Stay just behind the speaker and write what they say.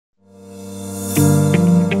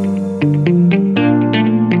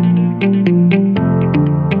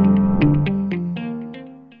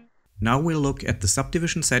look at the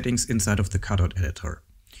subdivision settings inside of the Cutout editor.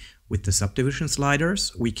 With the subdivision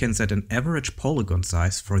sliders, we can set an average polygon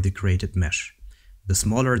size for the created mesh. The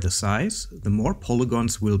smaller the size, the more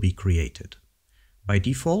polygons will be created. By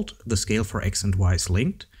default, the scale for X and Y is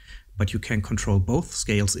linked, but you can control both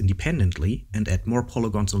scales independently and add more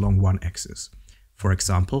polygons along one axis. For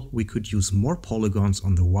example, we could use more polygons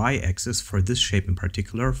on the Y-axis for this shape in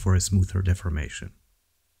particular for a smoother deformation.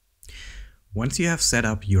 Once you have set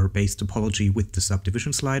up your base topology with the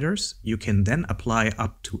subdivision sliders, you can then apply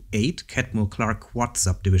up to 8 Catmull-Clark quad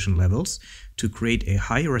subdivision levels to create a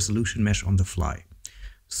high resolution mesh on the fly.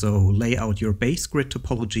 So lay out your base grid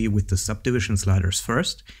topology with the subdivision sliders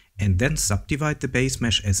first, and then subdivide the base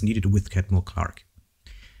mesh as needed with Catmull-Clark.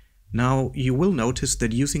 Now, you will notice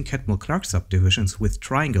that using Catmull-Clark subdivisions with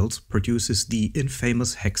triangles produces the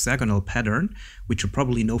infamous hexagonal pattern, which you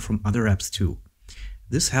probably know from other apps too.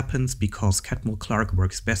 This happens because Catmull-Clark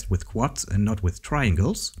works best with quads and not with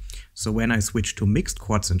triangles, so when I switch to mixed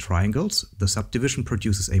quads and triangles, the subdivision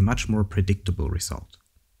produces a much more predictable result.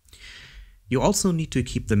 You also need to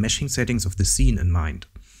keep the meshing settings of the scene in mind.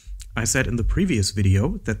 I said in the previous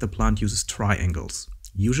video that the plant uses triangles.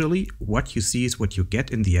 Usually, what you see is what you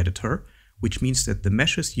get in the editor, which means that the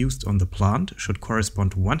meshes used on the plant should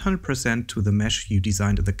correspond 100% to the mesh you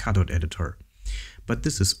designed in the Cutout editor. But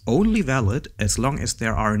this is only valid as long as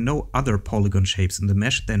there are no other polygon shapes in the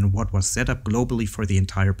mesh than what was set up globally for the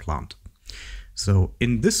entire plant. So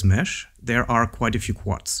in this mesh, there are quite a few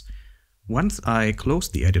quads. Once I close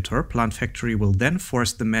the editor, PlantFactory will then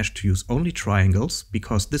force the mesh to use only triangles,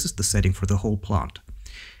 because this is the setting for the whole plant.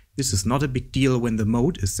 This is not a big deal when the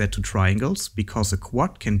mode is set to triangles, because a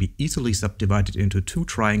quad can be easily subdivided into 2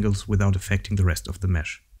 triangles without affecting the rest of the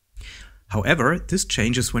mesh. However, this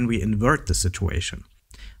changes when we invert the situation.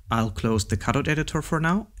 I'll close the Cutout editor for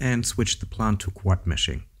now and switch the plant to quad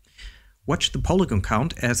meshing. Watch the polygon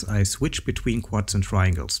count as I switch between quads and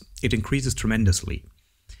triangles. It increases tremendously.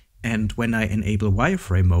 And when I enable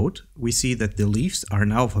wireframe mode, we see that the leaves are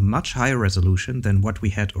now of a much higher resolution than what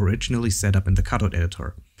we had originally set up in the Cutout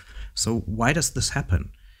editor. So why does this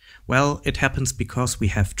happen? Well, it happens because we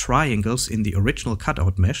have triangles in the original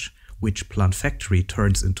Cutout mesh, which PlantFactory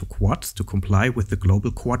turns into quads to comply with the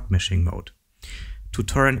global quad meshing mode. To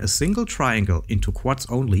turn a single triangle into quads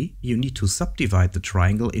only, you need to subdivide the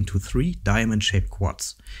triangle into 3 diamond-shaped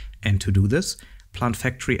quads. And to do this,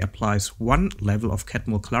 PlantFactory applies 1 level of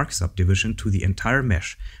Catmull-Clark subdivision to the entire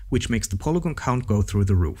mesh, which makes the polygon count go through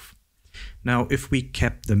the roof. Now, if we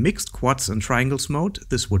kept the mixed quads and triangles mode,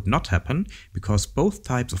 this would not happen, because both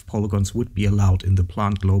types of polygons would be allowed in the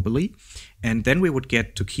plant globally, and then we would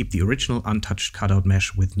get to keep the original untouched cutout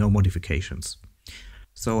mesh with no modifications.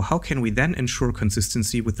 So how can we then ensure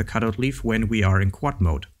consistency with the cutout leaf when we are in quad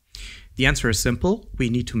mode? The answer is simple: we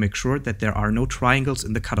need to make sure that there are no triangles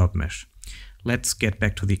in the cutout mesh. Let's get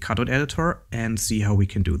back to the Cutout editor and see how we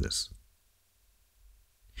can do this.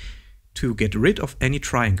 To get rid of any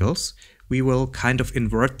triangles, we will kind of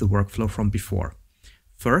invert the workflow from before.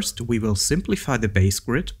 First, we will simplify the base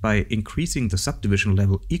grid by increasing the subdivision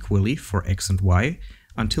level equally for X and Y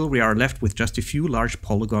until we are left with just a few large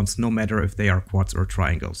polygons, no matter if they are quads or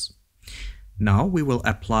triangles. Now we will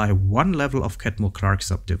apply 1 level of Catmull-Clark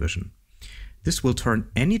subdivision. This will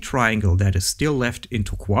turn any triangle that is still left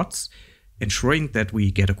into quads, ensuring that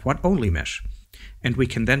we get a quad-only mesh. And we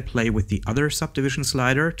can then play with the other subdivision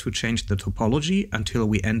slider to change the topology until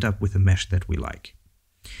we end up with a mesh that we like.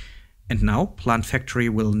 And now PlantFactory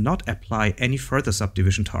will not apply any further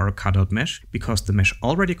subdivision to our cutout mesh, because the mesh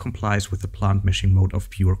already complies with the plant meshing mode of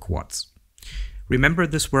pure quads. Remember,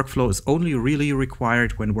 this workflow is only really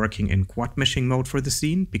required when working in quad meshing mode for the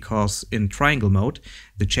scene, because in triangle mode,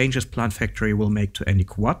 the changes PlantFactory will make to any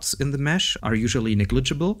quads in the mesh are usually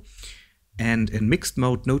negligible, and in mixed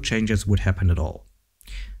mode no changes would happen at all.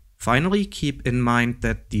 Finally, keep in mind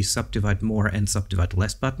that the subdivide more and subdivide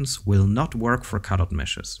less buttons will not work for cutout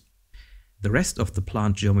meshes. The rest of the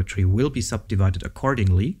plant geometry will be subdivided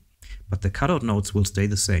accordingly, but the cutout nodes will stay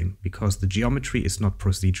the same, because the geometry is not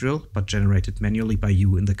procedural, but generated manually by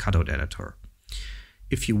you in the Cutout editor.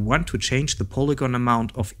 If you want to change the polygon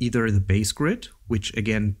amount of either the base grid, which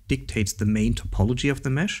again dictates the main topology of the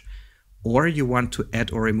mesh, or you want to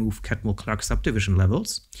add or remove Catmull-Clark subdivision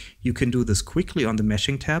levels, you can do this quickly on the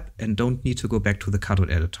Meshing tab and don't need to go back to the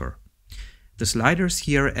Cutout editor. The sliders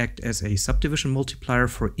here act as a subdivision multiplier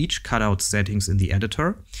for each cutout settings in the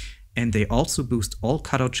editor, and they also boost all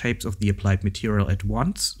cutout shapes of the applied material at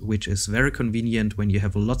once, which is very convenient when you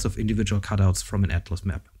have lots of individual cutouts from an atlas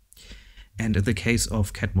map. And in the case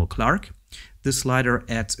of Catmull-Clark, This slider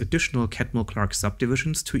adds additional Catmull-Clark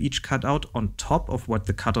subdivisions to each cutout on top of what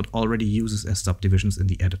the cutout already uses as subdivisions in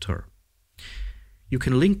the editor. You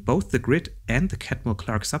can link both the grid and the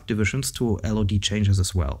Catmull-Clark subdivisions to LOD changes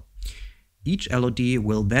as well. Each LOD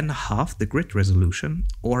will then halve the grid resolution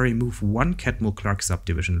or remove one Catmull-Clark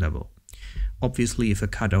subdivision level. Obviously, if a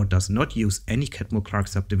cutout does not use any Catmull-Clark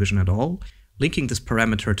subdivision at all, linking this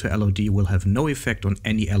parameter to LOD will have no effect on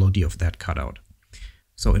any LOD of that cutout.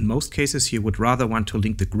 So in most cases, you would rather want to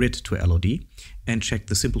link the grid to LOD and check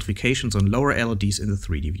the simplifications on lower LODs in the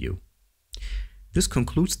 3D view. This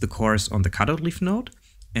concludes the course on the cutout leaf node,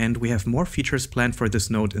 and we have more features planned for this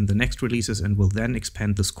node in the next releases and will then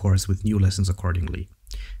expand this course with new lessons accordingly.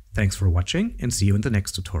 Thanks for watching and see you in the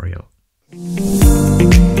next tutorial.